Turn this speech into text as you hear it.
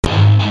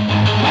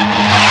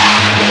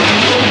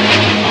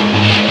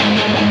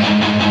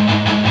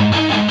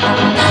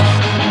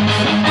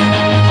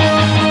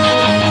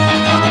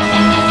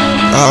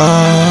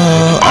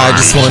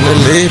just wanna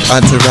live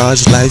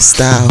entourage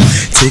lifestyle.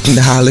 Taking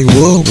to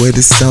Hollywood where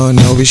the sun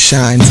always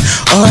shines.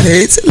 All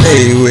day to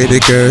lay where the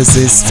girls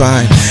is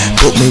fine.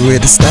 Put me where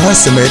the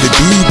stars and let it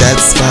be,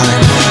 that's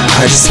fine.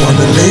 I just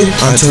wanna live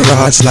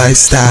entourage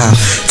lifestyle.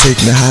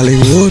 Taking to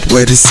Hollywood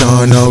where the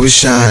sun always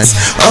shines.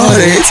 All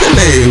day to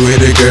lay where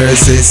the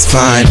girls is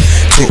fine.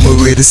 Take me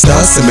where the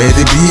stars and let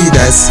it be,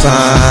 that's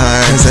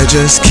fine. Cause I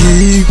just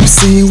keep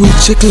seeing with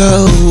your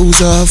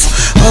clothes off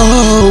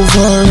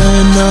over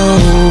and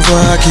over.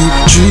 I keep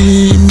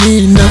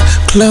dreaming of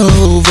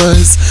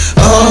clovers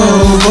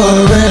over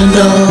and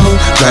over.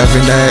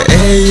 Driving that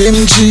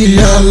AMG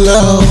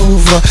all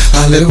over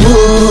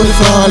Hollywood,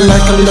 fall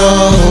like a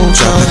low.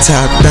 Drop the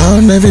top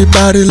down,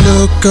 everybody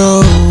look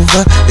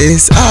over.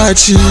 It's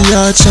Archie,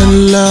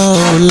 and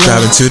Lola.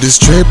 Driving to the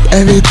strip,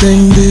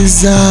 everything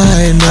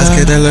designer.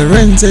 Ascadella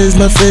Rent is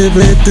my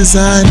favorite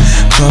design.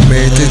 From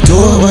head to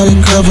door,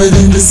 I'm covered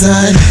in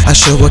design. I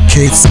show her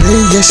Kate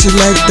Spade, yeah, she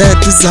like that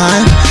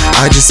design.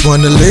 I just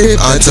wanna live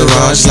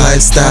entourage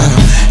lifestyle.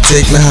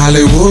 Take me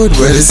Hollywood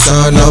where the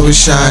sun always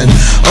shine.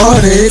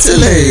 All day to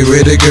lay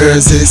where the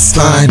girls is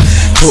fine.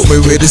 Put me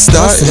where the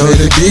stars know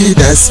to be,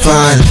 that's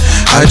fine.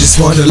 I just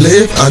wanna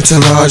live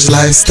entourage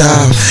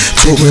lifestyle.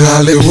 Put me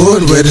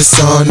Hollywood where the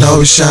sun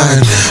always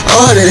shine.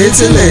 All day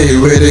to lay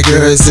where the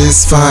girls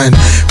is fine.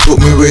 Put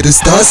me where the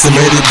stars and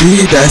let it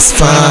be, that's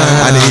fine.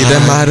 I need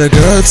a model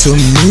girl, to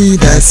me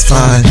that's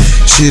fine.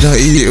 She don't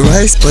eat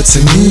rice, but to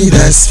me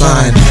that's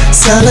fine.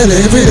 Salad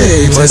every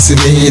day, but to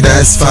me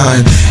that's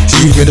fine.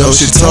 Even though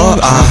she tall,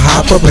 I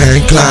hop up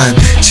and climb.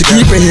 She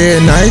keep her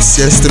hair nice,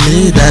 yes to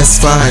me that's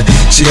fine.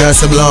 She got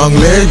some long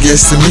legs,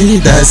 yes to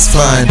me that's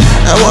fine.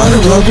 I wanna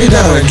rub it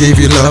out and give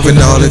you loving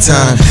all the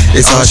time.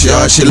 It's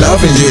Archie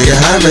loving, you can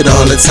have it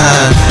all the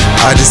time.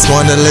 I just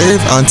wanna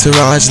live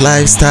entourage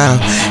lifestyle.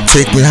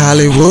 Take me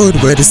Hollywood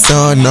where the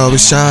sun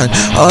always shine.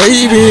 Or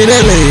even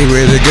LA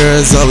where the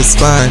girls always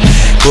fine.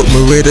 Put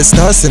me where the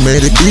stars and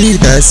let it be,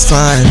 that's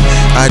fine.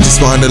 I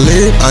just wanna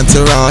live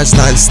entourage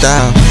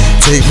lifestyle.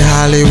 Take me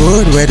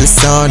Hollywood where the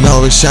sun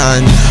always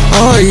shine.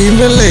 Or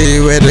even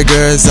LA where the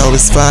girls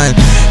always fine.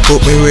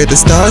 Put me where the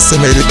stars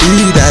and let it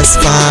be, that's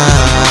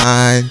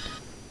fine.